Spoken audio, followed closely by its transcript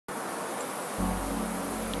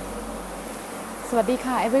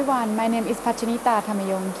Swadika everyone, my name is Patchanita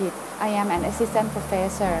Thamyongkit. I am an assistant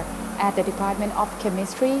professor at the Department of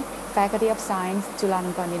Chemistry, Faculty of Science,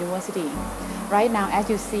 Chulalongkorn University. Right now, as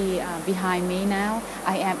you see behind me now,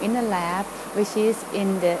 I am in the lab which is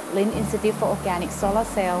in the Linz Institute for Organic Solar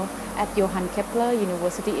Cell at Johann Kepler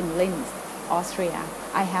University in Linz, Austria.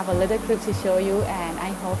 I have a little clip to show you and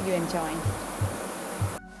I hope you enjoy.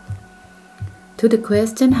 To the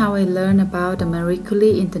question how I learned about the Marie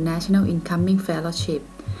Curie International Incoming Fellowship,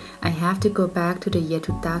 I have to go back to the year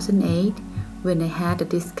 2008 when I had a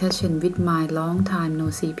discussion with my long-time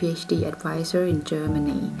no-see PhD advisor in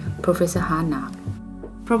Germany, Professor Harnack.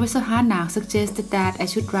 Professor Harnack suggested that I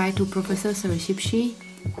should write to Professor Sarishipshi,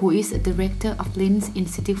 who is a director of Linz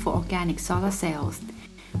Institute for Organic Solar Cells,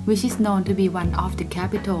 which is known to be one of the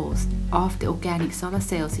capitals of the organic solar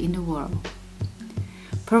cells in the world.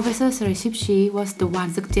 Professor Sarishipshi was the one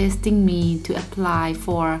suggesting me to apply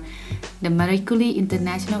for the Marie Curie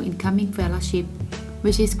International Incoming Fellowship,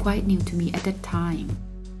 which is quite new to me at that time.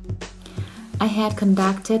 I had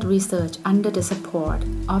conducted research under the support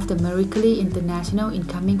of the Marie Curie International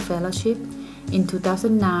Incoming Fellowship in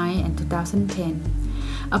 2009 and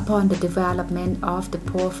 2010 upon the development of the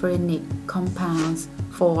porphyrin compounds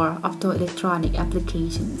for optoelectronic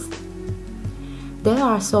applications. There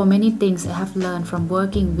are so many things I have learned from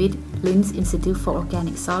working with Linz Institute for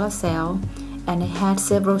Organic Solar Cell, and I had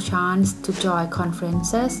several chances to join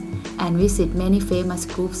conferences and visit many famous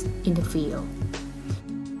groups in the field.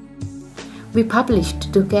 We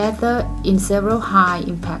published together in several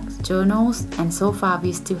high-impact journals, and so far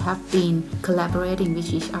we still have been collaborating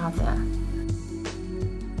with each other.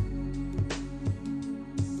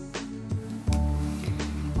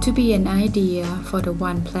 To be an idea for the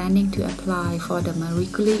one planning to apply for the Marie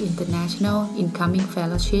Curie International Incoming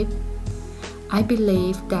Fellowship, I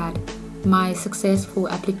believe that my successful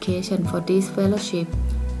application for this fellowship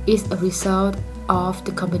is a result of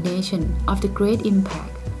the combination of the great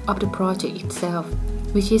impact of the project itself,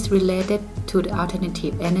 which is related to the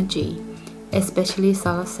alternative energy, especially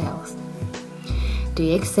solar cells,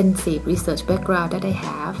 the extensive research background that I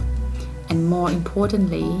have, and more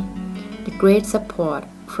importantly, the great support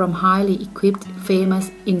from highly equipped famous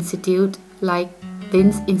institutes like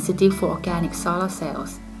Linz Institute for Organic Solar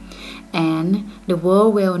Cells and the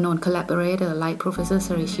world well-known collaborator like Professor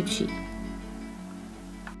Sarishipshi.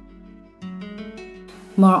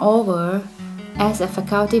 Moreover, as a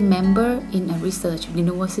faculty member in a research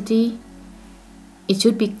university, it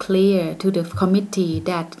should be clear to the committee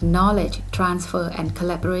that knowledge transfer and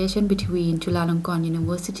collaboration between Chulalongkorn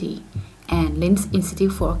University and Linz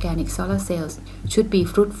Institute for Organic Solar Cells should be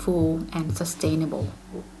fruitful and sustainable.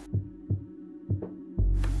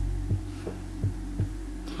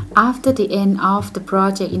 After the end of the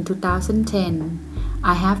project in 2010,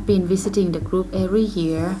 I have been visiting the group every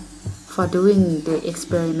year for doing the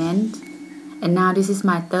experiment, and now this is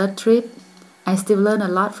my third trip. I still learn a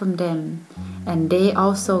lot from them, and they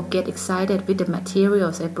also get excited with the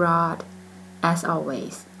materials I brought, as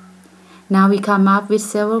always. Now we come up with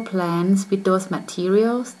several plans with those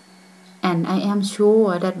materials, and I am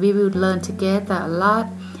sure that we will learn together a lot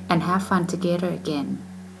and have fun together again.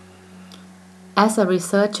 As a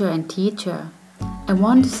researcher and teacher, I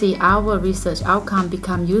want to see our research outcome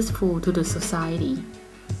become useful to the society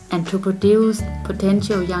and to produce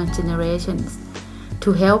potential young generations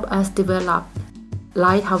to help us develop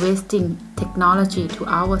light harvesting technology to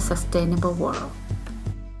our sustainable world.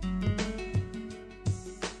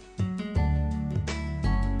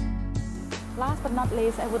 Last but not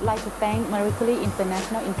least, I would like to thank Marie Curie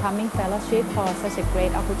International Incoming Fellowship for such a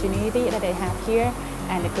great opportunity that I have here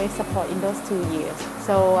and the great support in those 2 years.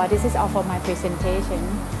 So this is all for my presentation.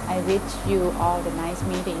 I wish you all a nice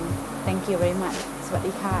meeting. Thank you very much.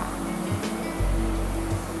 Swadika.